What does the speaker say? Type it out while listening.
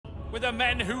with the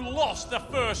men who lost the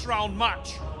first round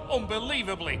match.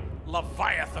 Unbelievably,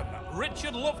 Leviathan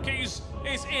Richard Lupkes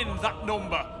is in that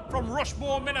number. From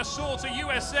Rushmore, Minnesota,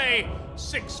 USA,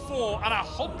 6'4" and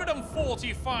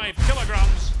 145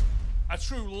 kilograms. A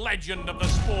true legend of the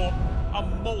sport, a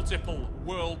multiple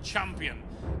world champion.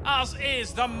 As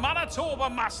is the Manitoba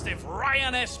Mastiff,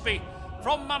 Ryan Espey.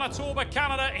 From Manitoba,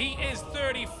 Canada, he is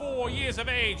 34 years of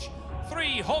age,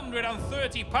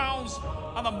 330 pounds,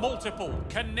 and a multiple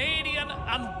Canadian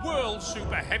and world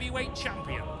super heavyweight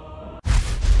champion.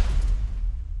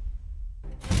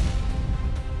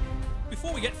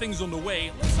 Before we get things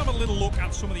underway, let's have a little look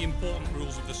at some of the important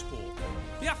rules of the sport.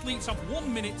 The athletes have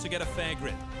 1 minute to get a fair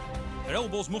grip. Their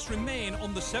elbows must remain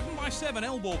on the 7x7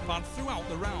 elbow pad throughout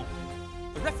the round.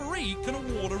 The referee can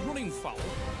award a running foul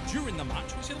during the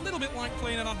match, which is a little bit like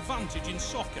playing an advantage in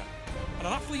soccer. And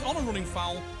an athlete on a running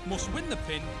foul must win the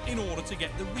pin in order to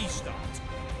get the restart.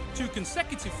 2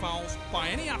 consecutive fouls by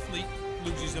any athlete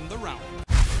loses them the round.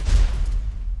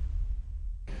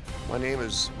 My name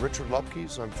is Richard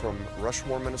Lupkes. I'm from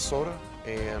Rushmore, Minnesota,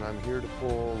 and I'm here to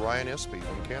pull Ryan Espey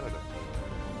from Canada.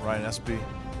 Ryan Espey.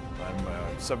 I'm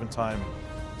a 7-time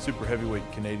super heavyweight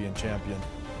Canadian champion.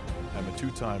 I'm a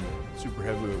 2-time super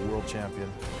heavyweight world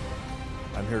champion.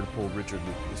 I'm here to pull Richard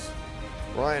Lupkes.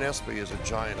 Ryan Espey is a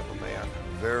giant of a man.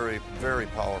 Very, very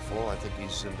powerful. I think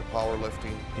he's into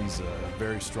powerlifting. He's a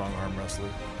very strong arm wrestler,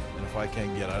 and if I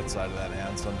can't get outside of that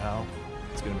hand somehow,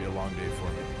 it's going to be a long day for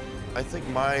me. I think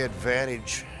my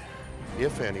advantage,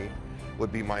 if any,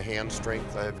 would be my hand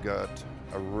strength. I've got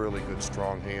a really good,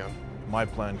 strong hand. My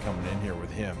plan coming in here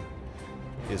with him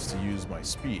is to use my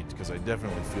speed, because I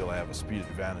definitely feel I have a speed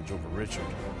advantage over Richard.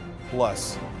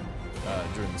 Plus,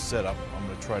 during the setup, I'm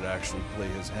going to try to actually play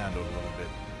his hand out a little bit,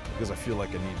 because I feel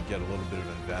like I need to get a little bit of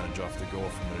an advantage off the go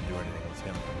if I'm going to do anything with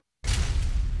him.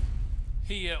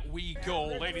 Here we go,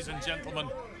 ladies and gentlemen.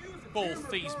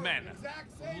 Both these men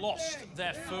lost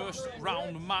their first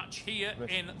round match here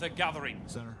in the gathering.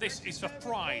 This is for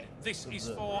pride. This is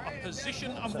for a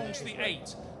position amongst the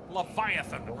 8.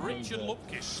 Leviathan Richard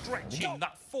Lupkes stretching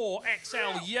that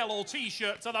 4XL yellow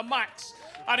t-shirt to the max.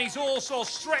 And he's also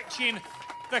stretching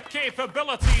the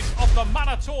capabilities of the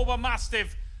Manitoba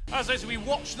Mastiff. As we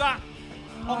watch that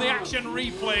on the action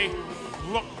replay,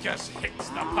 Lupkes hits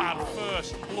the pad.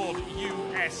 First blood,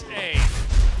 USA.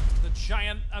 The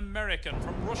giant American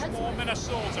from Rushmore,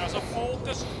 Minnesota, has a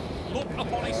focused look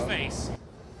upon his face.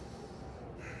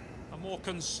 A more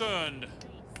concerned,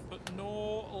 but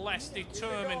no less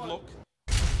determined look on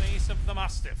the face of the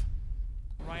Mastiff.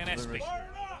 Ryan Espey.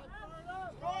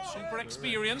 Super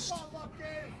experienced.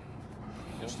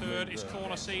 Just heard his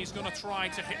corner say he's going to try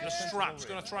to hit the straps,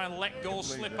 going to try and let go,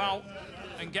 slip out,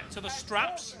 and get to the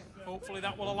straps. Hopefully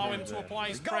that will allow him to apply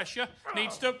his pressure.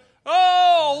 Needs to...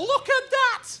 Oh, look at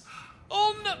that!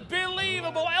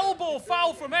 Unbelievable elbow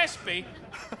foul from Espey,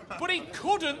 but he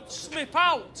couldn't slip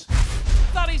out.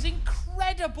 That is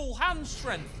incredible hand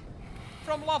strength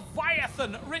from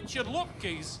Leviathan Richard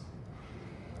Lupkes.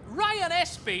 Ryan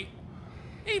Espey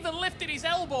even lifted his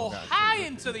elbow high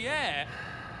into the air,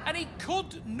 and he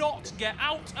could not get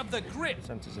out of the grip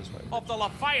of the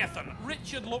Leviathan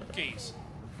Richard Lupkes.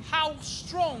 How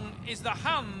strong is the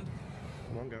hand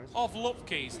of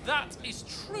Lupkes? That is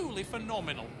truly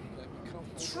phenomenal.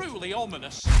 Truly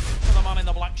ominous for the man in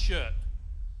the black shirt.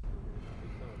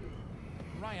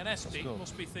 Ryan Espey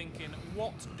must be thinking,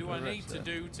 what do I need to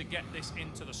do to get this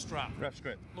into the strap?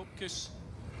 Lupkes,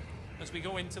 as we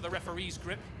go into the referee's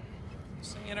grip,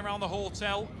 saying around the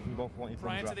hotel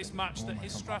prior to this match that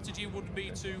his strategy would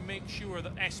be to make sure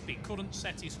that Espey couldn't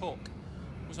set his hook.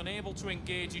 Was unable to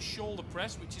engage his shoulder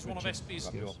press, which is one of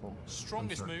Espey's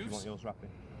strongest moves.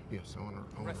 Yes, I want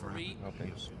to. Referee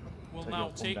will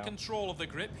now take control of the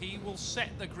grip. He will set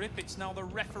the grip. It's now the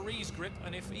referee's grip,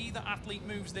 and if either athlete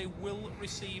moves, they will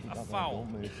receive a foul.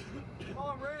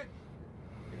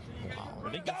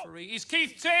 Referee is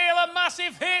Keith Taylor,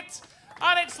 massive hit,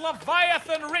 and it's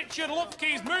Leviathan Richard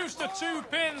Lupkes moves to 2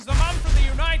 pins. The man from the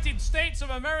United States of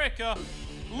America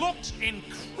looks in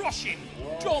crushing,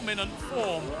 dominant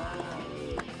form.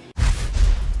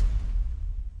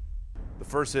 The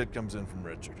first hit comes in from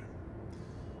Richard.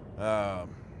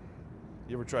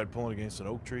 You ever tried pulling against an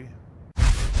oak tree?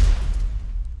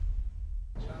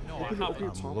 No, I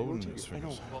haven't. I'm loading his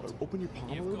fingers. Open your palm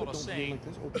a little bit, don't do like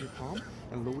this. Open your palm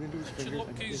and load into his fingers.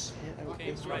 Lupkes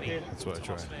came ready. That's what I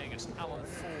try. Las Vegas, Alan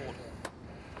Ford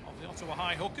of the Ottawa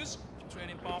High Hookers,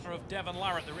 training partner of Devon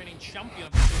Larratt, the reigning champion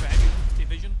of the super heavy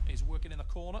division, is working in the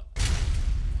corner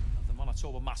of the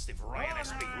Manitoba Mastiff, Ryan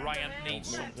Espey. Ryan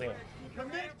needs something.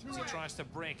 As he tries to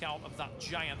break out of that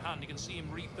giant hand, you can see him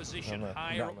reposition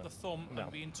higher up the thumb and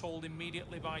being told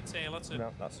immediately by Taylor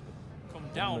to come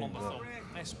down on the thumb.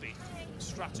 Espey,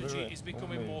 strategy is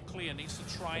becoming more clear. Needs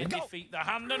to try and defeat the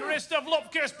hand and wrist of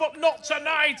Lupkes, but not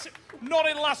tonight. Not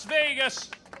in Las Vegas.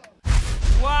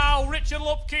 Wow, Richard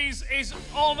Lupkes is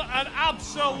on an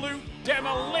absolute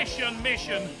demolition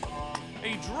mission.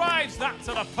 He drives that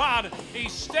to the pad. He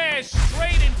stares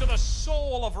straight into the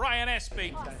soul of Ryan Espey.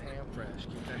 Keep that hand fresh.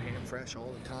 Keep that hand fresh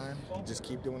all the time. You just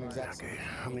keep doing exactly. Okay,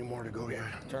 how many more to go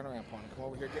here? Turn around, partner. Come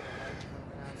over here. Get turn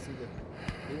around. See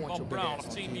the. We want Bob Brown of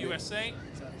Team USA.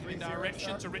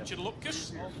 Redirection to Richard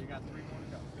Lupkes.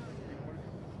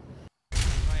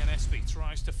 Ryan Espey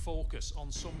tries to focus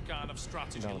on some kind of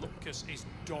strategy. Lupkes is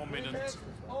dominant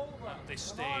at this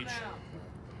stage.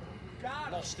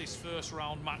 Lost his first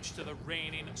round match to the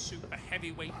reigning super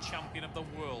heavyweight champion of the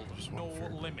world, No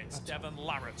Limits, Devon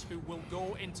Larratt, who will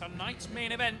go in tonight's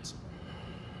main event.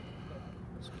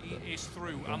 He is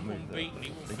through and unbeaten.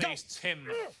 He will face Tim,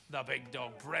 the big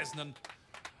dog, Bresnan.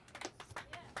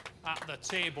 At the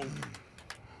table,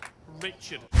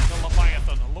 Richard, the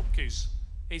Leviathan, Lupkes,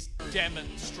 is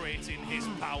demonstrating his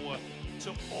power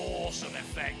to awesome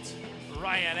effect.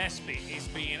 Ryan Espey is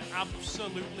being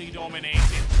absolutely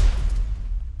dominated.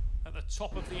 At the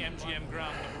top of the MGM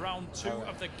ground, round 2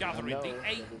 of the gathering, the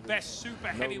 8 best super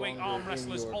heavyweight arm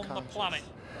wrestlers on the planet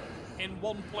in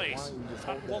one place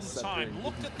at one time.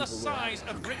 Look at the size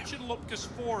of Richard Lupkes'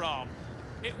 forearm.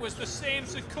 It was the same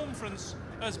circumference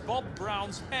as Bob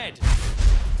Brown's head.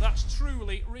 That's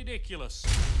truly ridiculous.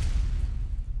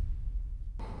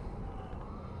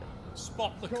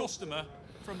 Spot the customer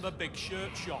from the big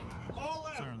shirt shop.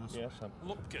 Yes,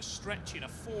 Lupkes stretching a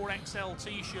 4XL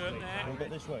t-shirt there. Get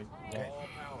this way.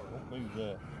 Don't move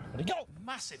there. Ready, go!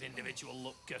 Massive individual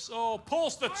Lupkes. Oh,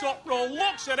 pulls the top roll,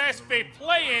 looks at Espey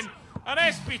playing, and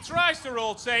Espey tries to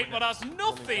rotate, but has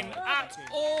nothing at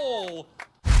all.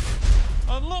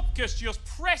 And Lupkes just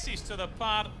presses to the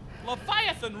pad.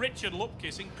 Leviathan Richard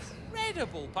Lupkes,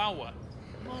 incredible power.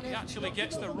 He actually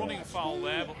gets the running foul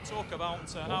there, but talk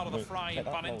about out of the frying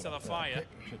pan into the fire.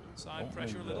 Side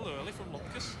pressure a little early from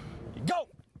Lupkes. Go!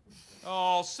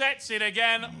 Oh, sets it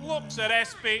again, looks at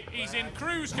Espey, he's in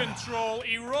cruise control,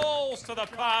 he rolls to the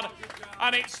pad,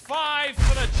 and it's 5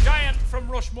 for the giant from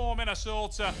Rushmore,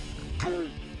 Minnesota.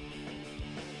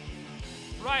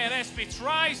 Ryan Espey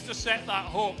tries to set that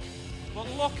hook, but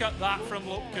look at that from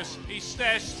Lupkes. He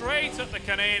stares straight at the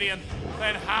Canadian,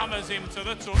 then hammers him to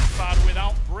the touchpad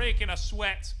without breaking a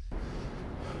sweat.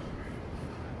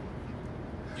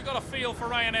 You got a feel for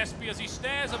Ryan Espey as he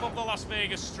stares above the Las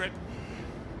Vegas Strip.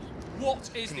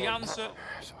 What is the answer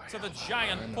to the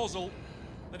giant puzzle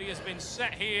that he has been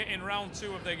set here in round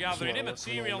 2 of the gathering?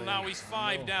 Immaterial now, he's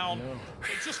 5 down.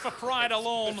 But just for pride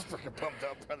alone.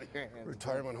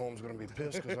 Retirement home's going to be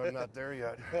pissed because I'm not there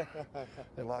yet.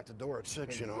 They locked the door at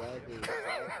 6, you know.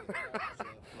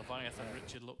 Leviathan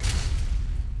Richard Lupkes,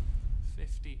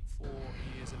 54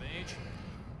 years of age.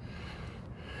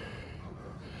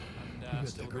 And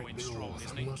still going strong,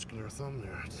 isn't he? Muscular thumb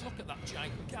there. Look at that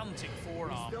gigantic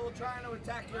forearm. Still trying to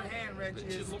attack your hand, Reggie.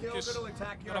 Richard Still Lupkes going to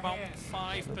attack your got about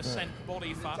hand. 5%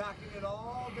 body fat. Attacking it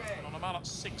all day. And on a man at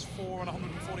 6'4" and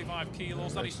 145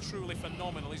 kilos, that is truly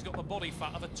phenomenal. He's got the body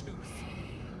fat of a tooth.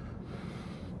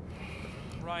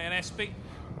 Ryan Espey,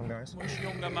 much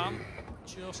younger man,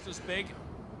 just as big.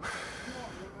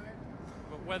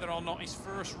 But whether or not his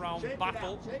first round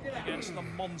battle against the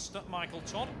monster Michael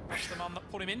Todd, that's the man that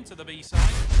put him into the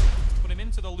B-side, put him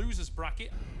into the losers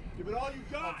bracket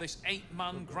of this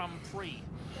 8-man Grand Prix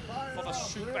for the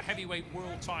super heavyweight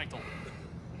world title.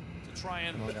 To try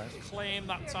and claim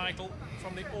that title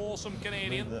from the awesome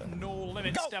Canadian, No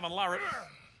Limits, Devon Larratt.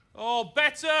 Oh,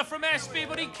 better from Espey,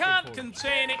 but he can't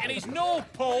contain it, and he's no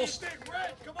post.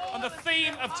 And the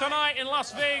theme of tonight in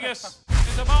Las Vegas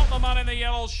is about the man in the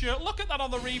yellow shirt. Look at that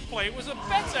on the replay. It was a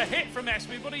better hit from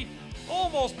Espey, but he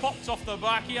almost popped off the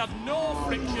back. He had no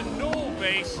friction, no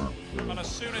base, and as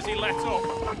soon as he let up,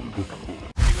 he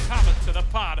was hammered to the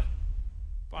pad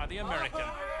by the American.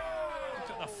 Look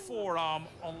at the forearm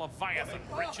on Leviathan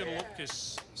Richard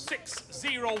Lupkes.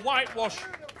 6-0 whitewash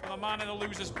for the man in the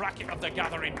losers bracket of the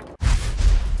gathering.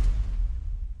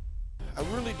 I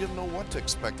really didn't know what to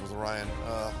expect with Ryan.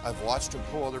 I've watched him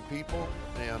pull other people,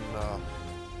 and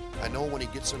I know when he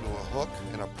gets into a hook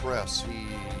and a press, he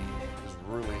is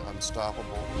really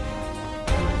unstoppable.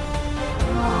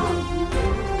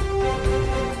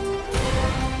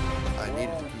 I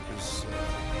needed to keep his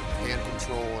hand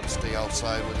control and stay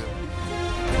outside with him.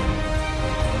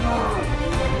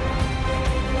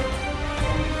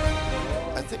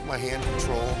 I think my hand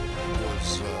control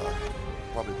was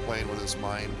probably playing with his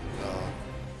mind.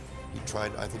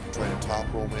 I think he tried to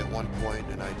top roll me at one point,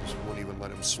 and I just wouldn't even let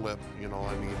him slip. You know,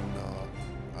 I mean,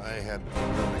 I had a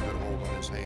really good hold on his hand.